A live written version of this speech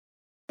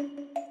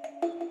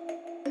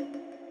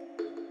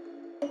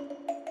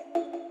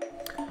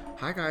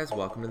Hi guys,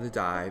 welcome to The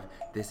Dive.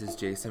 This is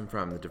Jason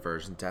from the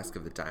Diversion Desk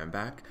of the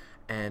Diamondback,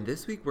 and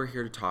this week we're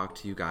here to talk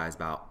to you guys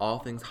about all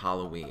things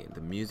Halloween,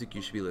 the music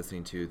you should be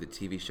listening to, the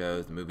TV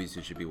shows, the movies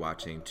you should be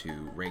watching to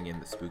ring in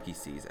the spooky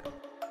season.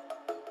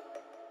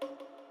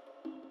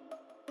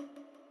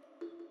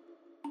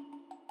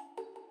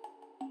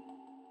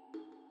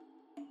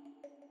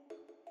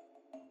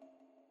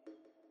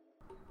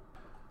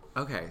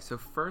 Okay, so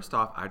first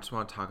off, I just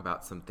want to talk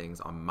about some things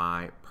on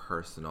my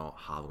personal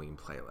Halloween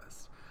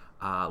playlist.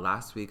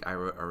 Last week, I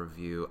wrote a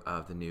review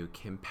of the new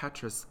Kim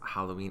Petras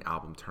Halloween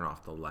album, Turn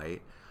Off the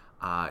Light.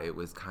 It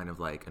was kind of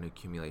like an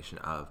accumulation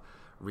of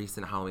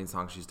recent Halloween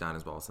songs she's done,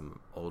 as well as some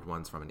old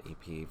ones from an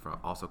EP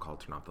also called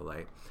Turn Off the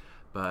Light.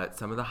 But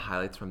some of the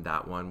highlights from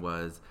that one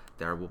was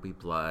There Will Be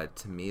Blood.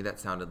 To me, that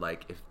sounded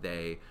like if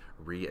they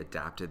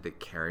readapted the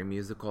Carrie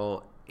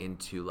musical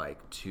into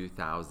like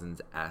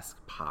 2000s-esque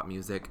pop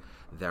music.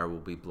 There Will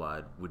Be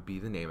Blood would be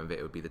the name of it.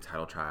 It would be the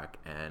title track,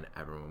 and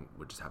everyone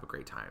would just have a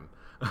great time.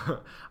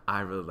 I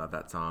really love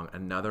that song.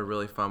 Another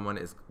really fun one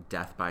is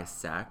Death by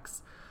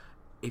Sex.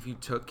 If you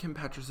took Kim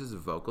Petras'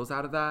 vocals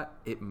out of that,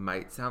 it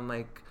might sound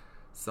like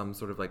some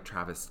sort of like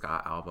Travis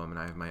Scott album, and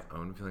I have my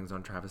own feelings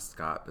on Travis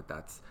Scott, but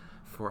that's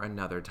for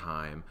another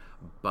time.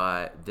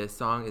 But this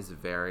song is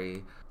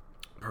very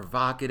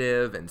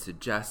provocative and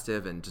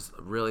suggestive and just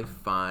really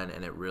fun,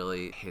 and it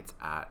really hits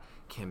at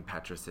Kim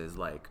Petras'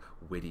 like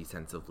witty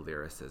sense of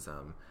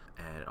lyricism,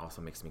 and it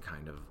also makes me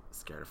kind of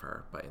scared of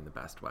her, but in the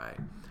best way.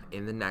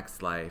 In the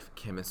next life,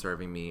 Kim is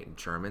serving me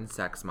German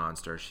Sex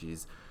Monster.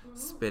 She's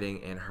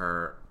spitting in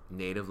her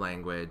native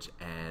language,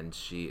 and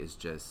she is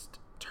just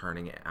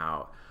turning it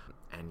out.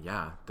 And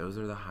yeah, those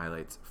are the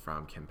highlights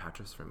from Kim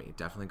Petras for me.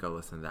 Definitely go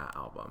listen to that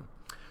album.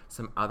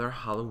 Some other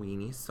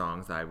Halloween-y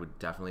songs that I would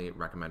definitely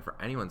recommend for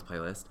anyone's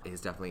playlist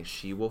is definitely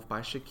She Wolf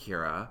by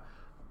Shakira.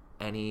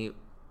 Any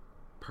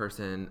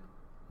person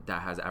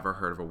that has ever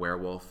heard of a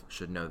werewolf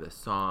should know this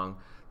song.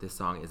 This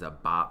song is a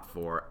bop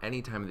for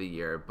any time of the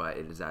year, but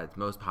it is at its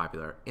most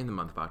popular in the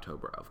month of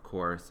October, of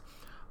course.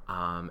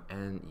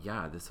 And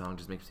yeah, this song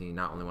just makes me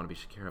not only want to be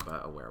Shakira,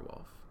 but a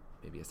werewolf.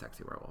 Maybe a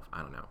sexy werewolf.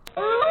 I don't know.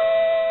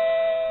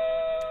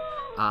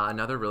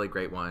 Another really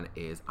great one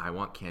is I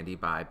Want Candy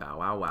by Bow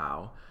Wow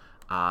Wow.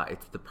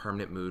 It's the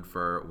permanent mood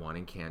for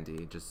wanting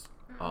candy, just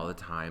all the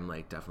time.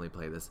 Like, definitely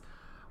play this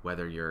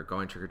whether you're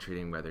going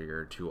trick-or-treating, whether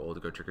you're too old to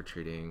go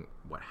trick-or-treating,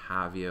 what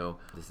have you.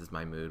 This is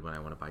my mood when I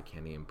want to buy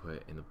candy and put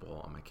it in the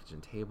bowl on my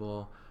kitchen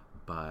table,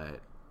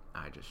 but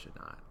I just should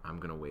not. I'm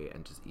going to wait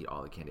and just eat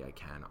all the candy I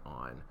can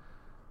on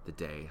the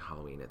day,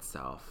 Halloween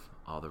itself.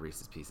 All the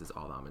Reese's Pieces,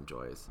 all the Almond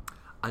Joys.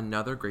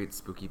 Another great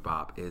spooky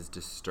bop is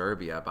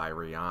Disturbia by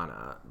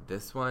Rihanna.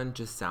 This one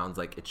just sounds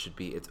like it should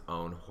be its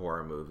own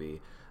horror movie.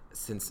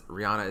 Since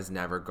Rihanna is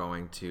never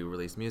going to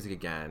release music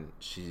again,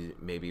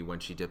 maybe when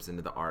she dips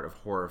into the art of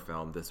horror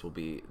film, this will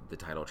be the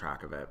title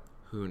track of it.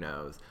 Who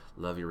knows?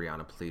 Love you,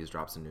 Rihanna. Please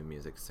drop some new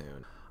music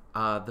soon.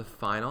 The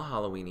final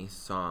Halloween-y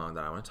song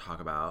that I want to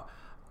talk about,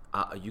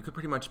 you could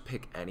pretty much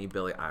pick any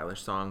Billie Eilish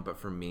song, but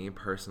for me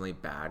personally,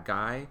 Bad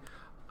Guy.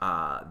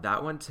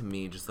 That one to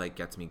me just like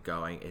gets me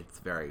going. It's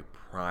very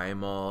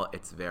primal.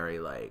 It's very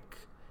like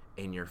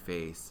in your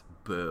face,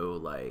 boo.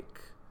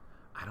 Like,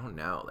 I don't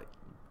know. Like,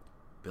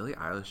 Billie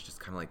Eilish just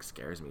kind of like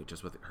scares me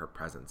just with her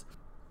presence.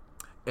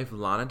 If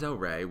Lana Del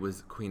Rey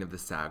was queen of the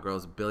sad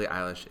girls, Billie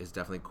Eilish is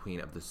definitely queen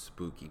of the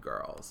spooky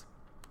girls.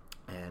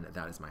 And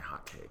that is my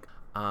hot take.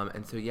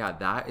 And so yeah,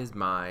 that is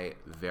my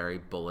very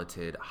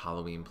bulleted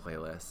Halloween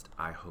playlist.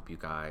 I hope you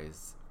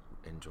guys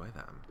enjoy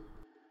them.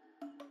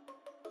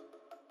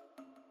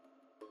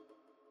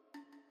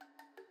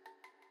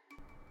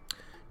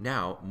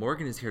 Now,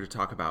 Morgan is here to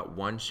talk about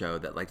one show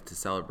that likes to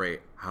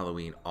celebrate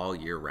Halloween all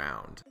year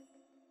round.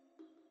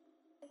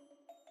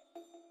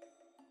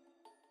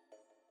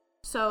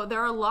 So there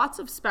are lots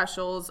of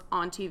specials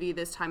on TV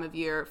this time of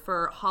year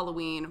for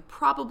Halloween.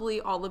 Probably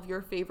all of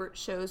your favorite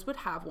shows would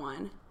have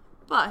one.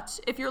 But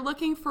if you're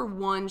looking for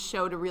one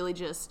show to really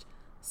just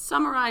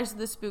summarize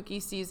the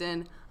spooky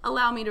season,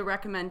 allow me to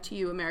recommend to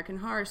you American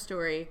Horror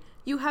Story.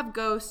 You have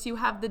ghosts, you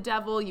have the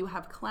devil, you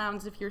have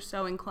clowns if you're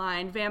so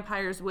inclined,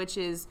 vampires,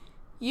 witches,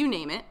 you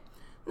name it.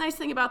 Nice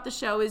thing about the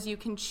show is you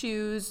can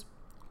choose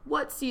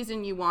what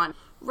season you want.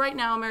 Right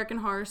now, American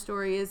Horror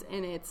Story is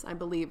in its, I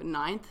believe,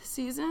 9th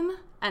season,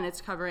 and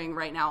it's covering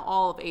right now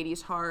all of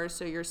 80s horror,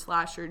 so your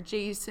slasher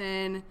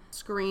Jason,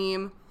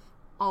 Scream,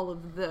 all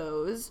of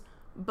those.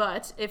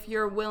 But if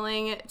you're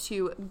willing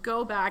to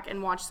go back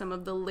and watch some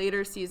of the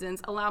later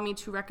seasons, allow me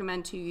to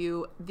recommend to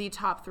you the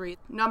top 3.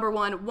 Number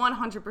 1,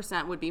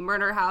 100% would be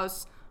Murder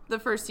House. The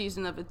first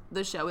season of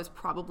the show is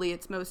probably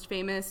its most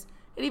famous.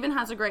 It even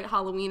has a great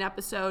Halloween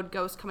episode,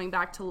 Ghost Coming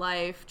Back to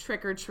Life,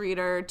 Trick or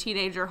Treater,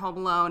 Teenager Home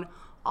Alone,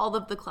 all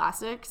of the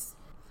classics.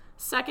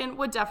 Second,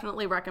 would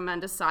definitely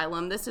recommend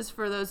Asylum. This is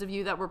for those of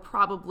you that were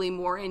probably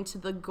more into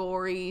the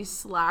gory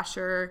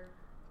slasher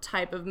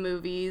type of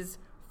movies.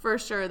 For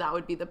sure, that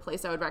would be the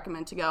place I would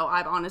recommend to go.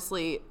 I've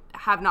honestly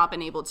have not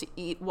been able to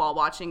eat while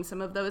watching some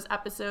of those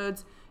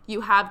episodes.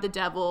 You have the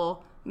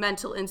devil,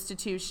 mental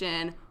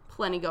institution,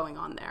 plenty going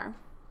on there.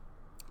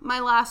 My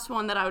last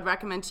one that I would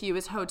recommend to you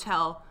is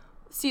Hotel,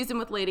 season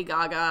with Lady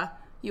Gaga.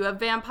 You have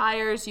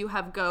vampires, you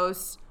have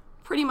ghosts,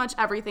 pretty much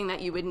everything that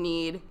you would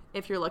need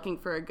if you're looking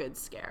for a good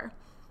scare.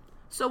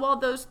 So while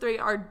those 3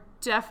 are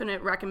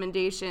definite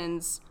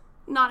recommendations,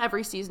 not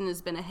every season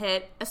has been a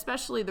hit,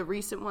 especially the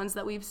recent ones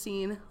that we've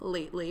seen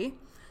lately.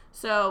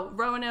 So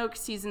Roanoke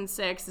season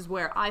 6 is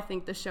where I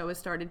think the show has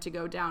started to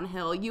go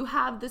downhill. You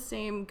have the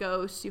same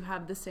ghosts, you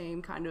have the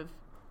same kind of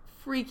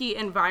freaky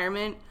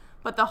environment,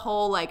 but the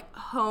whole like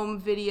home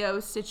video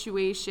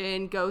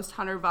situation, ghost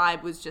hunter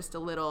vibe was just it's a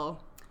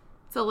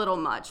little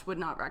much. Would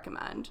not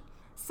recommend.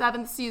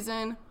 7th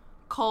season,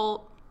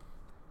 Cult.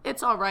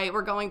 It's all right.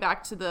 We're going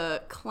back to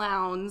the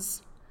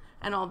clowns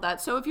and all of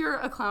that. So if you're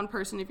a clown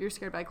person, if you're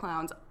scared by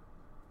clowns,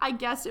 I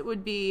guess it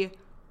would be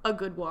a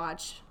good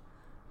watch.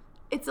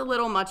 It's a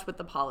little much with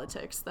the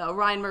politics, though.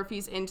 Ryan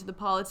Murphy's into the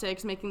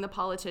politics, making the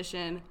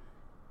politician.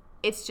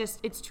 It's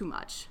too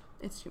much.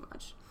 It's too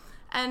much.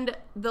 And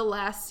the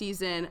last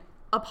season,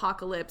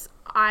 Apocalypse.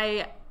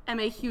 I am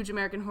a huge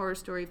American Horror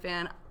Story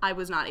fan. I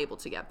was not able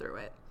to get through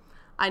it.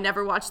 I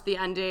never watched the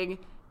ending.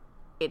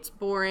 It's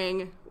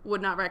boring.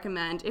 Would not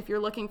recommend. If you're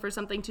looking for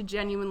something to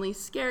genuinely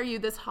scare you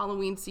this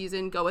Halloween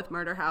season, go with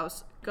Murder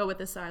House, go with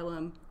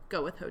Asylum,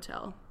 go with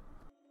Hotel.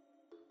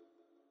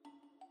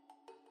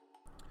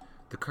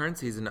 The current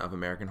season of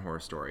American Horror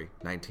Story,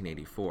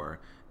 1984,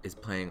 is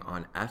playing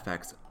on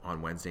FX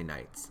on Wednesday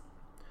nights.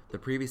 The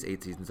previous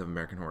 8 seasons of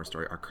American Horror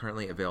Story are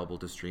currently available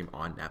to stream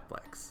on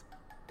Netflix.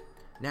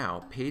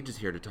 Now, Paige is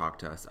here to talk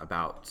to us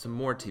about some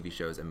more TV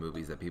shows and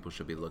movies that people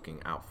should be looking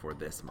out for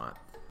this month.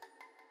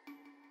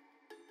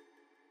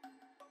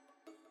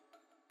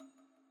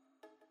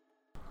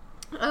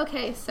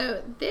 Okay,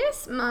 so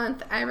this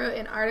month I wrote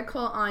an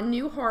article on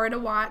new horror to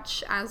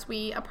watch as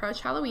we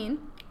approach Halloween,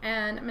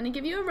 and I'm going to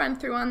give you a run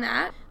through on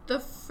that. The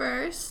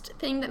first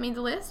thing that made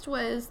the list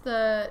was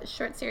the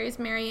short series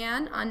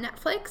Marianne on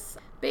Netflix.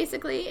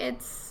 Basically,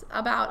 it's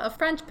about a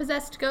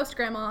French-possessed ghost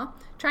grandma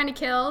trying to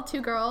kill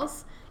 2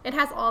 girls. It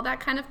has all that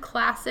kind of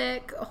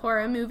classic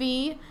horror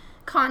movie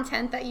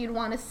content that you'd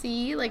want to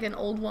see, like an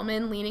old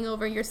woman leaning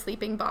over your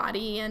sleeping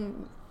body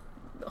and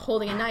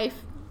holding a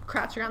knife,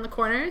 crouching around the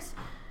corners.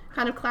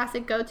 Kind of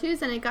classic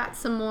go-tos, and it got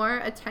some more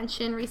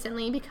attention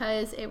recently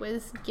because it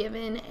was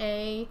given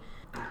a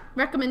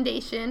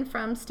recommendation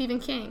from Stephen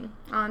King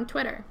on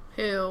Twitter,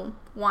 who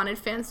wanted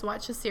fans to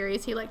watch the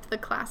series. He liked the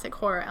classic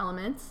horror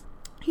elements.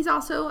 He's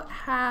also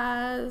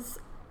has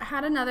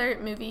had another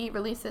movie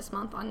released this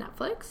month on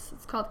Netflix.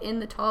 It's called In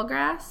the Tall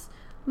Grass.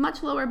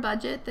 Much lower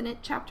budget than It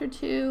Chapter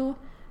 2.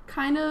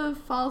 Kind of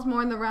falls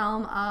more in the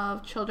realm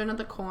of Children of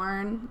the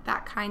Corn,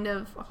 that kind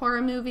of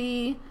horror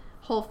movie.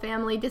 Whole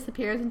family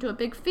disappears into a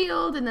big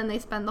field, and then they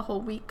spend the whole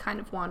week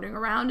kind of wandering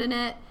around in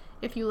it.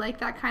 If you like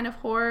that kind of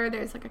horror,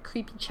 there's like a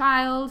creepy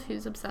child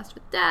who's obsessed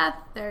with death.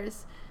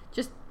 There's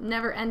just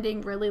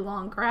never-ending, really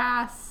long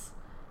grass.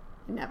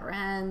 It never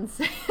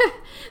ends.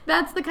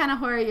 That's the kind of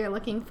horror you're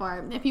looking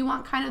for. If you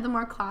want kind of the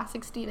more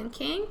classic Stephen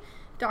King,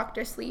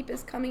 Dr. Sleep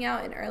is coming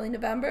out in early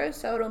November,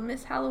 so it'll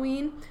miss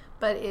Halloween,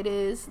 but it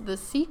is the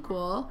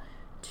sequel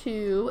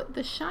to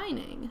The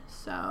Shining.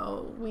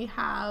 So we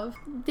have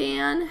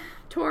Dan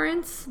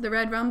Torrance, the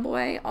Red Rum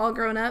boy, all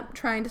grown up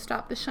trying to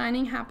stop The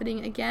Shining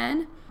happening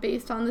again,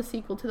 based on the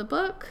sequel to the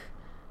book.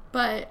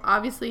 But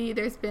obviously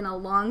there's been a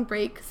long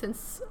break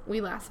since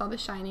we last saw The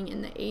Shining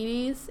in the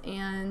 80s,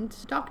 and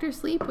Dr.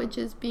 Sleep, which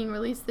is being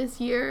released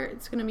this year,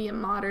 it's going to be a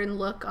modern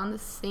look on the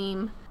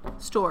same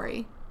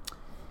story.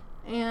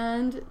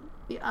 And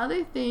the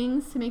other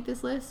things to make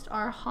this list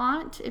are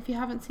Haunt. If you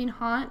haven't seen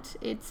Haunt,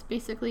 it's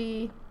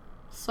basically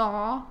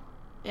Saw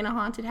in a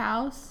haunted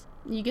house.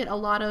 You get a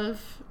lot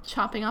of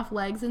chopping off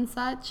legs and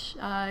such.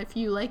 If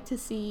you like to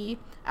see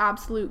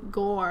absolute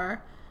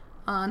gore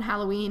on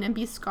Halloween and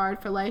be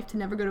scarred for life to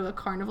never go to a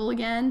carnival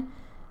again,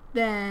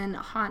 then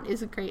Haunt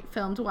is a great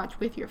film to watch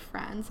with your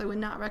friends. I would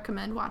not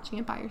recommend watching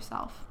it by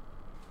yourself.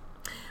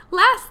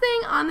 Last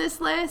thing on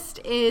this list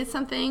is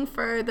something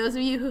for those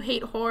of you who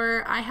hate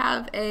horror. I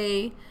have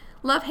a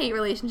love-hate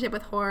relationship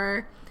with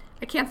horror.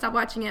 I can't stop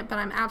watching it, but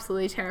I'm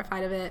absolutely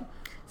terrified of it.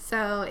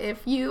 So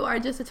if you are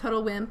just a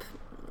total wimp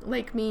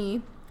like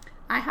me,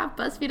 I have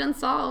BuzzFeed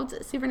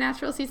Unsolved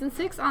Supernatural Season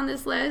 6 on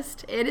this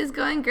list. It is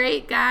going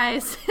great,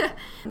 guys.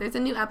 There's a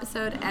new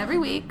episode every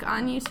week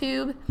on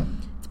YouTube.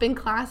 It's been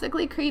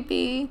classically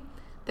creepy.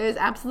 There's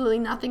absolutely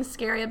nothing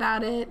scary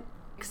about it,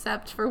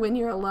 except for when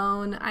you're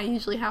alone. I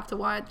usually have to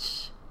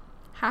watch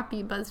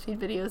happy BuzzFeed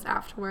videos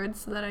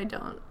afterwards so that I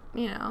don't,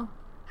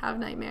 have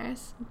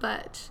nightmares.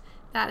 But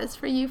that is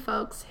for you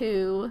folks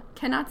who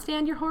cannot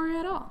stand your horror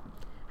at all.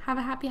 Have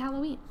a happy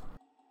Halloween.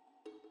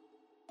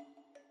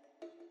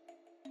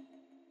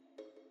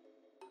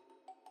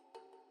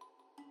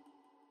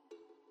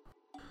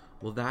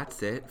 Well,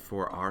 that's it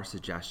for our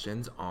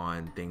suggestions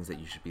on things that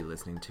you should be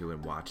listening to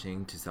and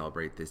watching to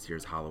celebrate this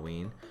year's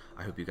Halloween.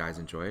 I hope you guys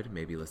enjoyed.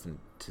 Maybe listen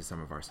to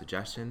some of our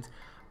suggestions.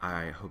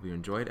 I hope you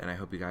enjoyed, and I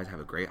hope you guys have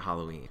a great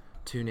Halloween.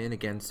 Tune in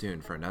again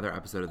soon for another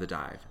episode of The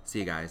Dive. See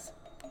you guys.